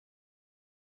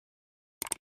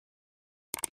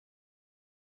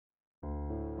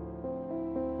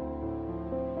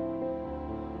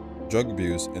Drug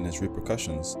abuse and its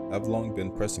repercussions have long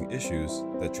been pressing issues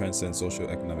that transcend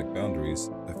socioeconomic boundaries,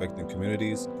 affecting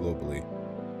communities globally.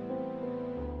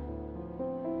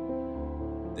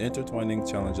 The intertwining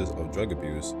challenges of drug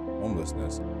abuse,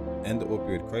 homelessness, and the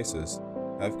opioid crisis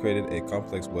have created a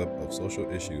complex web of social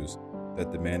issues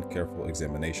that demand careful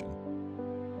examination.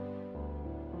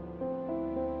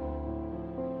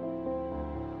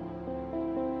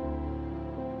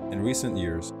 In recent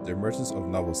years, the emergence of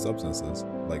novel substances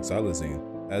like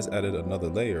xylazine has added another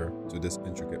layer to this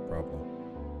intricate problem.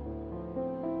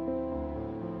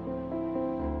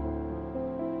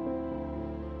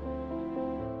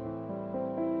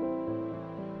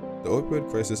 The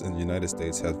opioid crisis in the United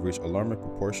States has reached alarming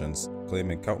proportions,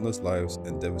 claiming countless lives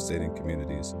and devastating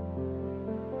communities.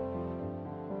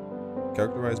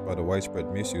 Characterized by the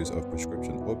widespread misuse of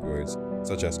prescription opioids,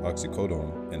 such as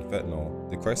oxycodone and fentanyl,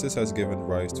 the crisis has given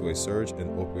rise to a surge in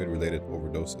opioid-related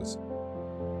overdoses.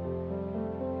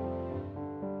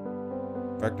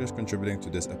 Factors contributing to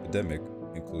this epidemic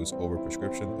includes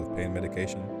overprescription of pain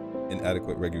medication,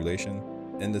 inadequate regulation,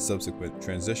 and the subsequent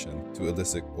transition to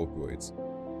illicit opioids.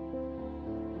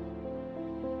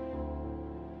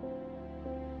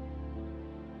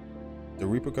 The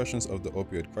repercussions of the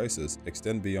opioid crisis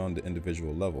extend beyond the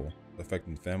individual level,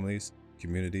 affecting families,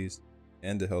 communities,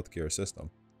 and the healthcare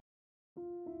system.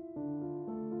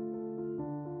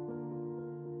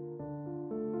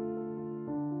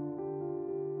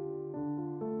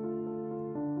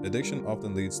 Addiction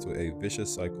often leads to a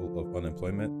vicious cycle of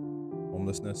unemployment,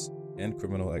 homelessness, and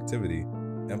criminal activity,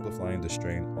 amplifying the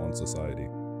strain on society.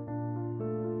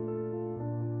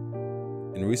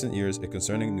 In recent years, a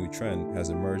concerning new trend has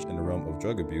emerged in the realm of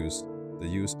drug abuse, the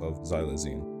use of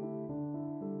xylazine.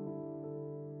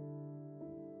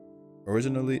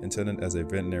 Originally intended as a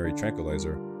veterinary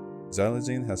tranquilizer,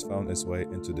 xylazine has found its way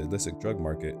into the illicit drug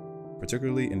market,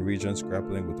 particularly in regions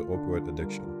grappling with the opioid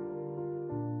addiction.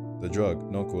 The drug,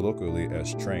 known colloquially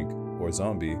as tranq or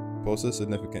zombie, poses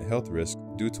significant health risk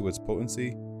due to its potency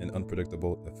and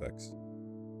unpredictable effects.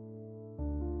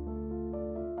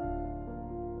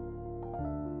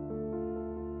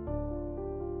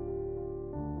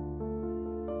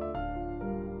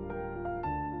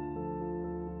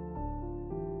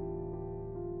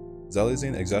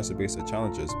 Xylazine exacerbates the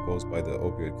challenges posed by the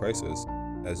opioid crisis,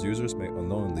 as users may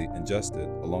unknowingly ingest it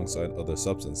alongside other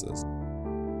substances.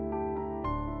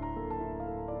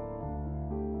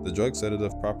 The drug's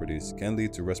sedative properties can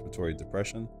lead to respiratory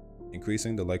depression,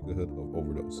 increasing the likelihood of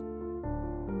overdose.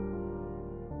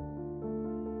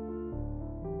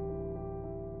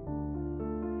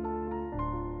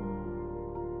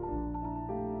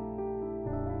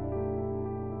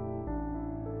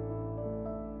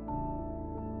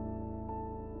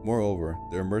 Moreover,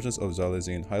 the emergence of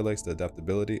xylazine highlights the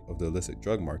adaptability of the illicit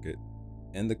drug market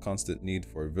and the constant need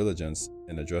for vigilance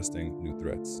in addressing new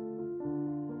threats.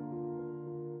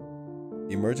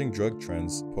 Emerging drug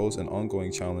trends pose an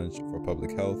ongoing challenge for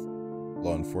public health,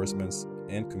 law enforcement,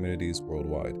 and communities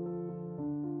worldwide.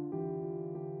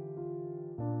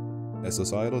 As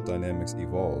societal dynamics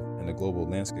evolve and the global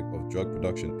landscape of drug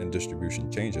production and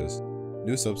distribution changes,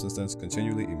 new substances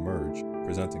continually emerge,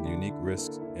 presenting unique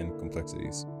risks and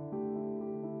complexities.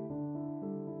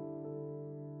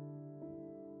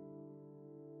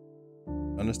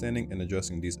 Understanding and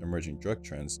addressing these emerging drug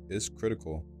trends is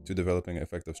critical to developing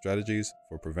effective strategies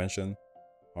for prevention,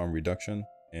 harm reduction,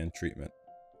 and treatment.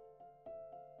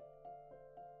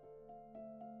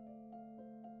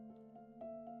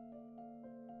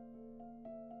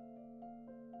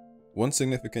 One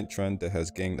significant trend that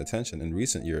has gained attention in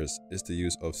recent years is the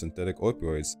use of synthetic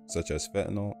opioids such as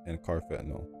fentanyl and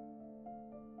carfentanil.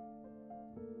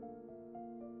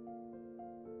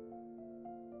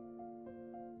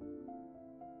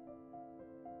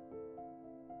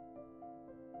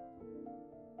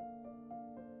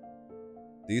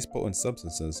 These potent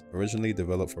substances, originally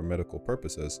developed for medical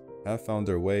purposes, have found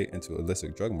their way into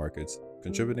illicit drug markets,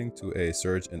 contributing to a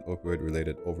surge in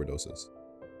opioid-related overdoses.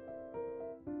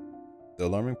 The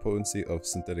alarming potency of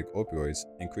synthetic opioids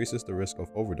increases the risk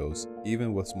of overdose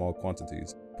even with small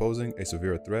quantities, posing a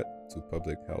severe threat to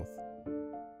public health.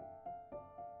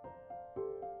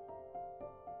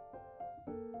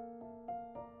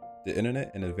 The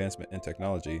internet and advancement in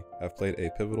technology have played a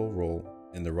pivotal role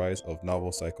in the rise of novel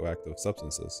psychoactive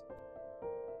substances.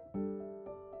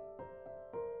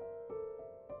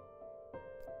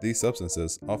 These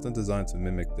substances, often designed to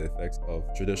mimic the effects of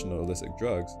traditional illicit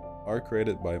drugs, are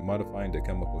created by modifying the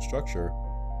chemical structure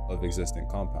of existing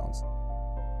compounds.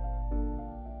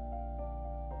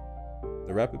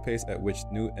 The rapid pace at which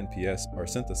new NPS are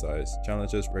synthesized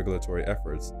challenges regulatory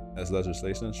efforts as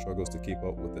legislation struggles to keep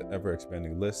up with the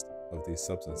ever-expanding list of these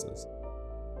substances.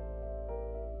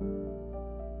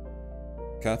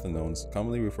 Cathinones,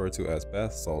 commonly referred to as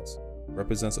bath salts,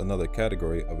 represents another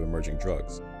category of emerging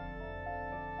drugs.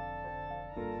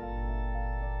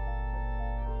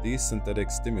 These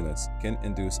synthetic stimulants can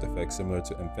induce effects similar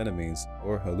to amphetamines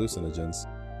or hallucinogens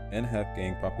and have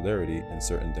gained popularity in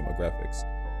certain demographics.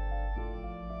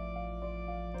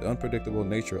 The unpredictable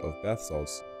nature of bath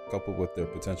salts, coupled with their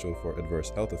potential for adverse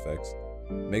health effects,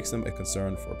 makes them a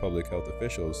concern for public health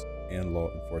officials and law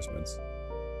enforcement.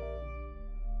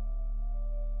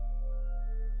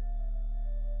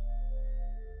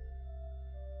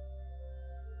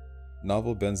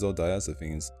 Novel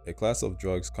benzodiazepines, a class of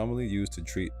drugs commonly used to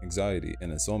treat anxiety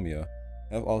and insomnia,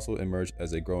 have also emerged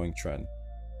as a growing trend.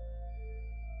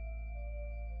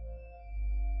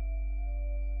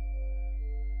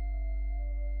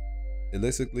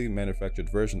 Illicitly manufactured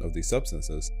versions of these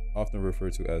substances, often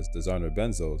referred to as designer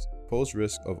benzos, pose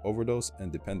risk of overdose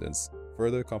and dependence,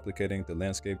 further complicating the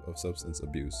landscape of substance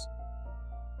abuse.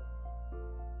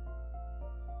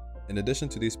 In addition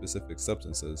to these specific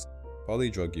substances,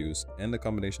 polydrug use and the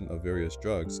combination of various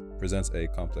drugs presents a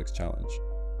complex challenge.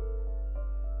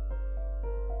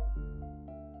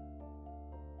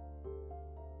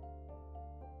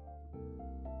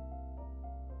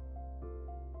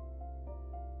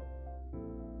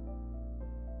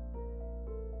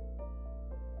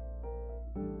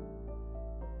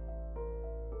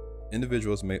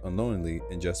 Individuals may unknowingly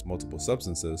ingest multiple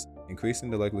substances, increasing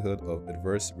the likelihood of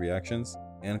adverse reactions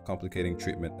and complicating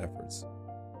treatment efforts.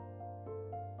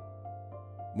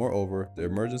 Moreover, the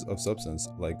emergence of substances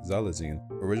like xylazine,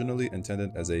 originally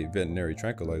intended as a veterinary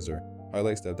tranquilizer,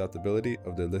 highlights the adaptability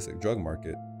of the illicit drug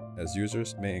market, as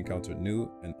users may encounter new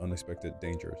and unexpected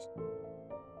dangers.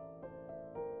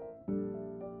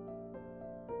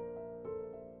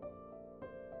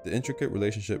 The intricate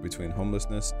relationship between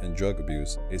homelessness and drug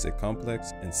abuse is a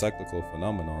complex and cyclical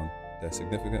phenomenon that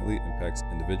significantly impacts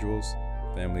individuals,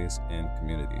 families, and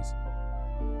communities.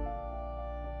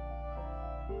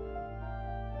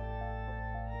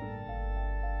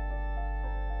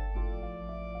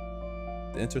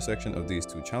 The intersection of these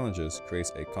two challenges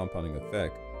creates a compounding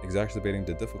effect, exacerbating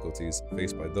the difficulties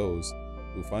faced by those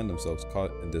who find themselves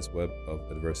caught in this web of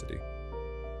adversity.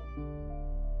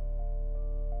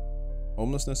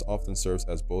 Homelessness often serves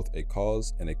as both a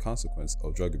cause and a consequence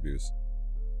of drug abuse.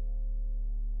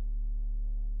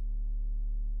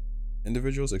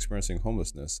 Individuals experiencing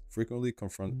homelessness frequently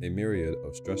confront a myriad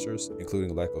of stressors,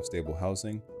 including lack of stable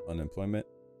housing, unemployment,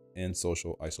 and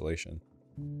social isolation.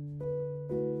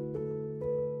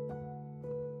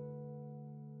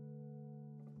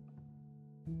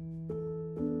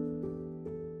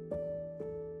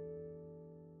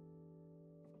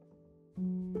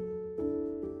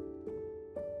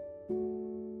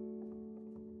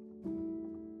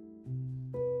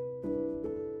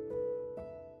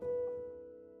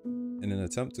 In an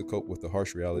attempt to cope with the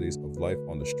harsh realities of life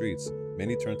on the streets,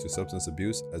 many turn to substance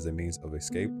abuse as a means of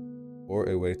escape or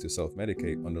a way to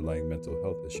self-medicate underlying mental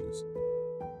health issues.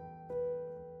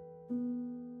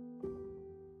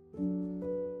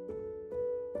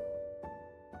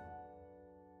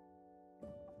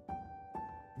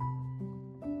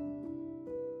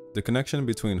 The connection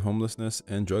between homelessness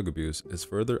and drug abuse is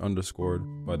further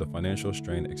underscored by the financial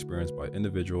strain experienced by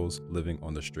individuals living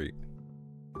on the street.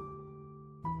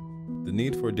 The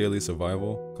need for daily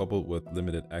survival, coupled with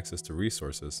limited access to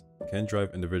resources, can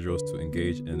drive individuals to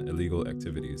engage in illegal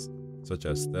activities, such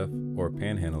as theft or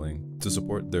panhandling, to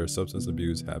support their substance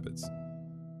abuse habits.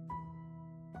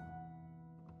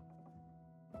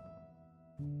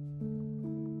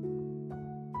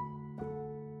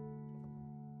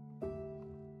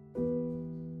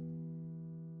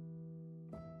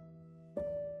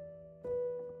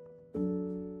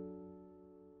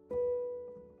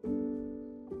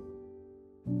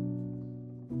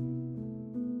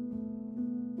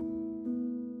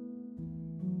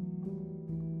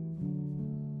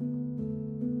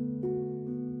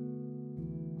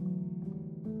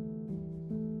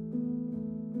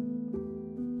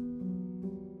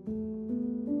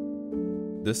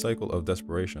 This cycle of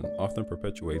desperation often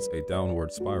perpetuates a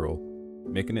downward spiral,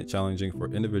 making it challenging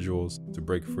for individuals to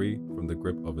break free from the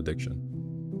grip of addiction.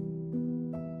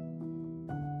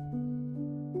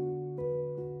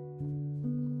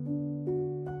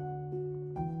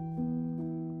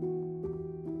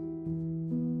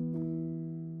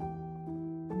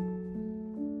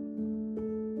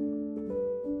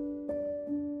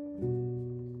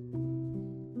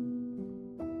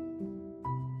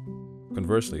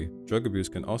 Conversely, drug abuse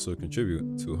can also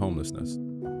contribute to homelessness.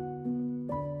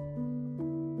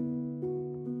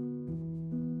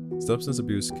 Substance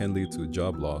abuse can lead to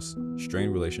job loss,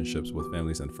 strained relationships with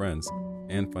families and friends,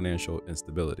 and financial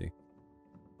instability.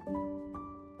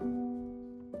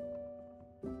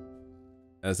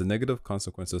 As the negative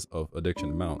consequences of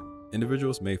addiction mount,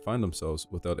 individuals may find themselves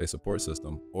without a support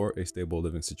system or a stable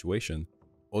living situation,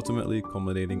 ultimately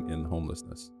culminating in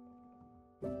homelessness.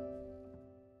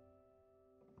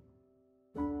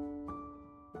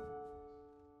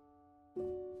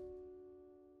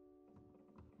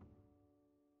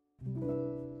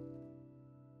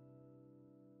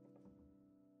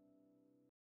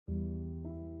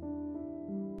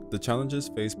 The challenges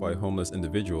faced by homeless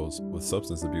individuals with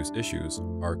substance abuse issues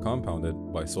are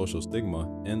compounded by social stigma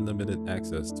and limited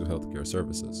access to healthcare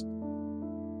services.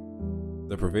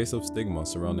 The pervasive stigma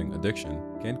surrounding addiction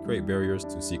can create barriers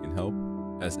to seeking help,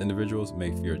 as individuals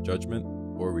may fear judgment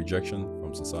or rejection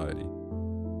from society.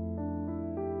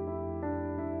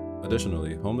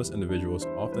 Additionally, homeless individuals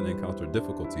often encounter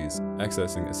difficulties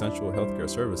accessing essential healthcare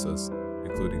services,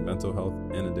 including mental health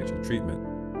and addiction treatment,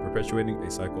 perpetuating a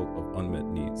cycle of unmet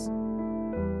needs.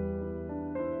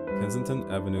 Kensington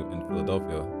Avenue in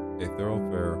Philadelphia, a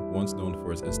thoroughfare once known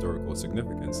for its historical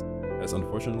significance, has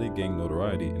unfortunately gained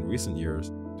notoriety in recent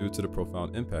years due to the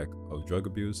profound impact of drug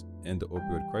abuse and the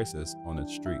opioid crisis on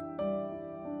its street.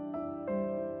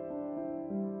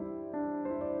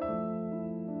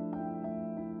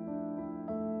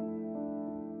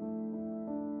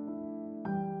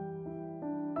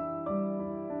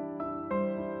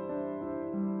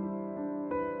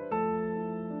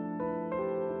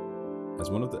 As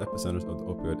one of the epicenters of the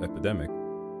opioid epidemic,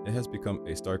 it has become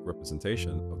a stark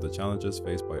representation of the challenges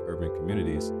faced by urban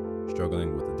communities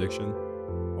struggling with addiction,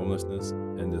 homelessness,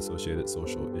 and the associated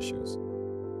social issues.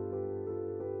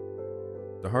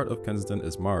 The heart of Kensington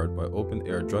is marred by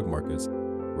open-air drug markets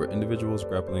where individuals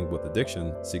grappling with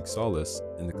addiction seek solace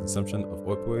in the consumption of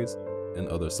opioids and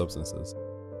other substances.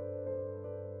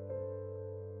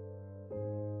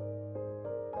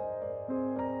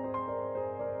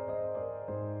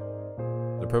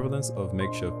 The prevalence of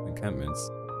makeshift encampments,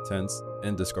 tents,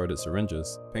 and discarded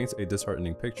syringes paints a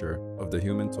disheartening picture of the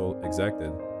human toll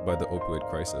exacted by the opioid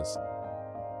crisis.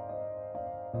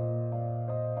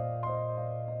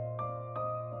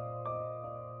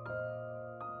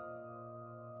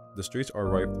 The streets are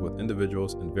rife with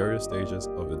individuals in various stages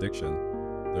of addiction,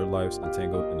 their lives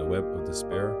entangled in a web of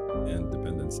despair and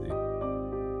dependency.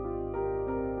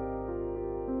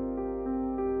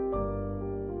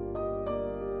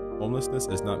 Homelessness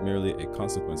is not merely a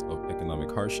consequence of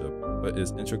economic hardship, but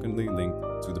is intricately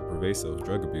linked to the pervasive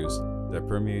drug abuse that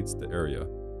permeates the area.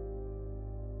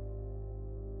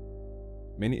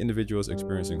 Many individuals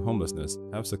experiencing homelessness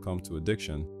have succumbed to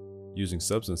addiction, using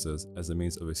substances as a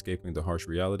means of escaping the harsh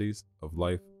realities of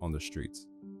life on the streets.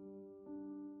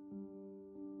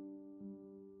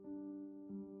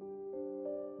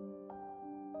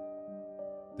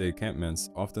 The encampments,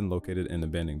 often located in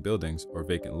abandoned buildings or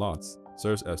vacant lots,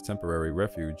 serves as temporary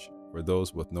refuge for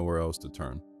those with nowhere else to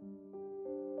turn.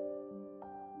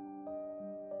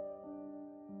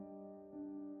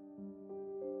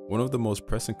 One of the most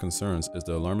pressing concerns is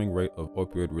the alarming rate of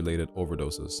opioid-related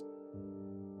overdoses.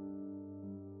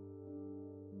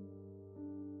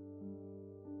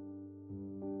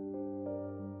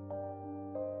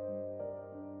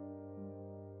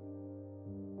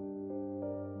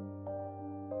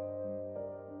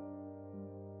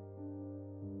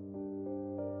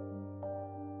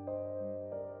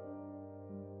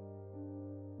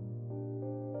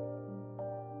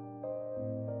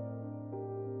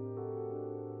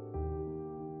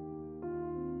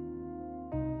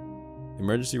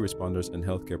 Emergency responders and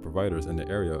healthcare providers in the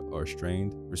area are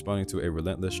strained, responding to a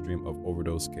relentless stream of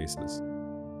overdose cases.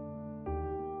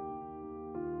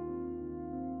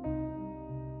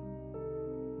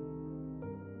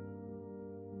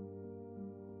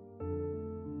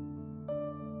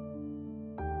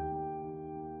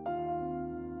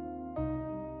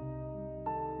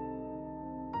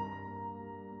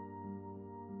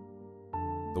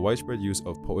 The widespread use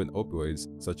of potent opioids,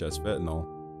 such as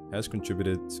fentanyl, has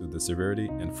contributed to the severity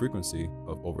and frequency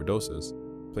of overdoses,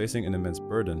 placing an immense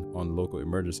burden on local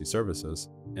emergency services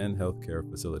and healthcare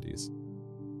facilities.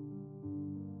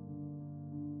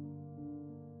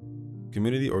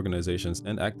 Community organizations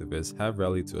and activists have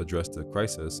rallied to address the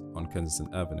crisis on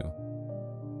Kensington Avenue.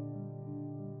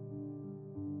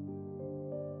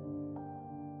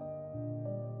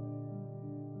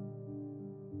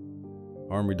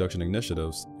 Harm reduction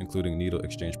initiatives, including needle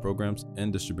exchange programs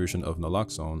and distribution of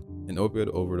naloxone, an opioid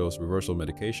overdose reversal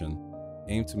medication,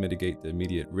 aim to mitigate the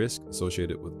immediate risk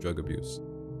associated with drug abuse.